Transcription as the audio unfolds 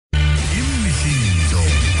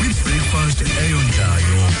Breakfast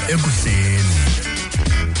eyondlayo ekuseni.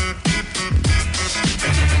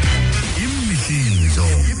 Imihlinzo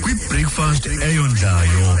kwi-breakfast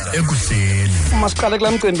eyondlayo ekuseni. Masiqale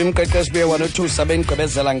kula mcimbi mqeqeshi be-102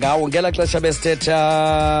 sabengigqibezela ngawo ngela xesha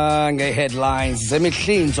besithetha nge-headlines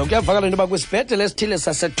zemihlinzo. Kuyavakala into yoba kwisibhedlele esithile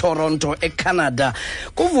saseToronto eCanada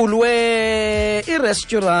kuvulwe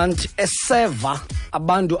i-restaurant eseva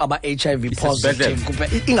abantu aba-HIV positive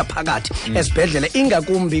ingaphakathi esibhedlele,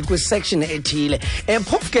 ingakumbi kwisection ethile.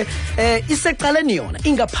 Phofu ke iseqaleni yona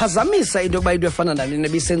ingaphazamisa into yokuba into efana nalena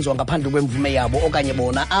ebisenziwa ngaphandle kwemvume yabo okanye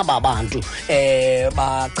bona aba bantu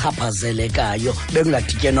bachaphazelekayo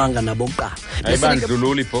bekungadityenwanga nabo kuqala.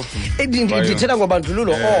 Ayibandlululi phofu. Ndithetha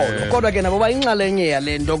ngobandlululo kodwa ke nabo bayinxalenye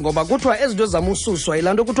yale nto ngoba kuthiwa ezinto zamususwa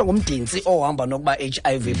yilaa nto kuthiwa ngumdintsi ohamba nokuba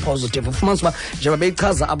HIV positive. Ufumanisa uba njengoba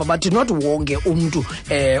beyichaza aba bathi not wonke umntu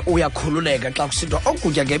uyakhululeka xa kusithiwa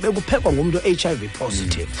okutya ke bekuphekwa ngumntu HIV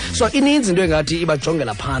positive. So ininzi into engathi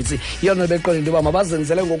ibajongela phantsi yona beqonda into yoba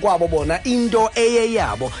mabazenzele ngokwabo bona into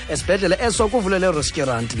eyeyabo esibhedlele eso kuvulele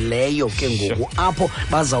restaurant leyo ke ngoku apho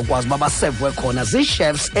bazawukwazi uba basevwe khona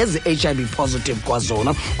zii-chefs ezi-HIV positive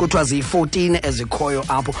kwazona kuthiwa ziyi-14 ezikhoyo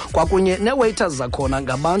apho kwakunye nee-waiters zakhona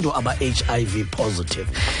ngabantu aba-HIV positive.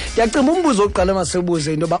 Ndiyacimba umbuzo oqala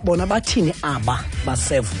masiwubuze into yoba bona bathini aba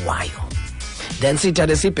basevwayo, then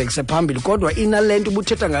sithathe sibhekise phambili kodwa inale nto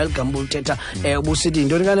ubuthetha ngayo ligama ubuthetha ubusithi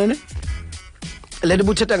yintoni kanene le nto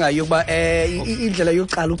ubuthetha ngayo yokuba indlela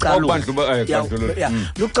yokuqala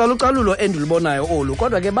lucalucalulo endilubonayo olu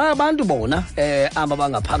kodwa ke abantu bona aba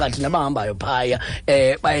bangaphakathi nabahambayo phaya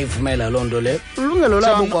bayivumela loo nto le ulungelo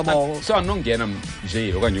labo kwabo. Nongena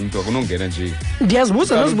nje okanye umntu akunongena nje.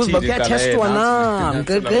 Ndiyazibuza nozibuza uba kuyatestwa na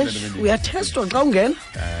mqeqeshi, uyatestwa xa ungena.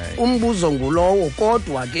 Umbuzo ngulowo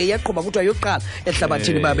kodwa ke iyaqhuba kuthiwa yokuqala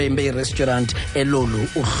ehlabathini babembe irestaurant elolu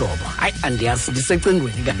uhlobo. Hayi andiyazi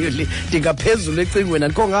ndisecingweni ngayo le ndingaphezulu ecingweni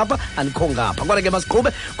andikho ngapha andikho ngapha kodwa ke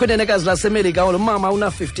masiqhube kwinenekazi lasemelika lo mama una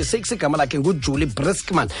 56 igama lakhe nguJulie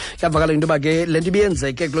Briskman. Kuyavakala into yoba ke le nto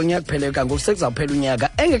ibiyenzeke kulo nyaka kupheleyo kangoku sekuzawuphela unyaka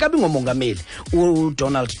engekabi ngomongameli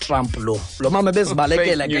uDonald Trump lo mama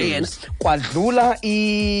bezibalekela ke yena kwadlula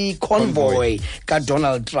i-convoy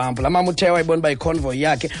kaDonald Trump. La mama uthe wayibona uba i-convoy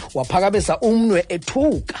yakhe waphakamisa umnwe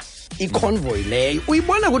ethuka i-convoy leyo.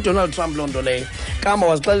 Uyibona kuDonald Trump loo nto leyo kama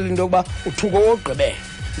wazixelela into yokuba uthuko wogqibela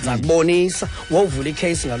ndizakubonisa wovula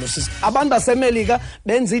icase ngalo sisi. Abantu basemelika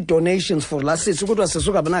benza ii-donations for la sisi kuthiwa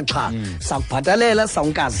sisuka banaxha sakubhatalela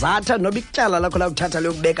sawunkazatha noba ityala lakho lakuthatha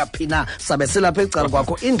leyokubeka phina sabe silapha ecala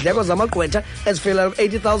kwakho iindleko zamagqwetha ezifikelela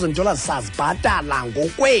 $80,000 sazibhatala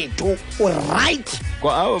ngokwethu. Uright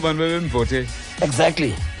kwa abo bantu bebemvote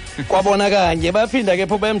exactly kwabona kanye baphinda ke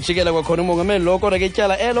pho bayamjikela kwakhona umongameli lo kodwa ke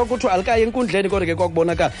ityala elo kuthiwa alikaye enkundleni kodwa ke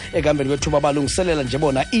kwakubonakala ekuhambeni kwethuba balungiselela nje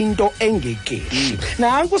bona into engekeshi.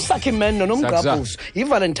 Nanku uSakhimen nomgqabhuzo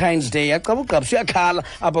i-Valentine's Day yacabugqabhuzo uyakhala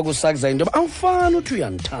apha kusakza into yoba awufani uthi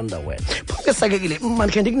uyandithanda wena phoke sakekile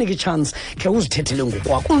mani khe ndikunika i-chance khe uzithethele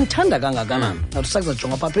ngokwakho undithanda kangakanani. Nathi sakza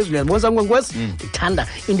jonga phaa phezulu uyazibona zamkwenkwezi ndithanda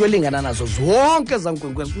into elingana nazo zonke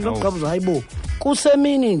zamkwenkwezi. Nomgqabhuzo hayibo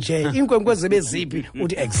kusemini nje iinkwenkwezi beziphi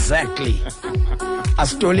uthi exactly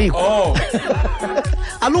asitoliko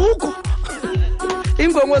alukho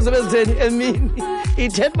iinkwenkwezi bezitheni emini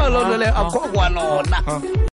ithetha loo nto leyo akho kwanona.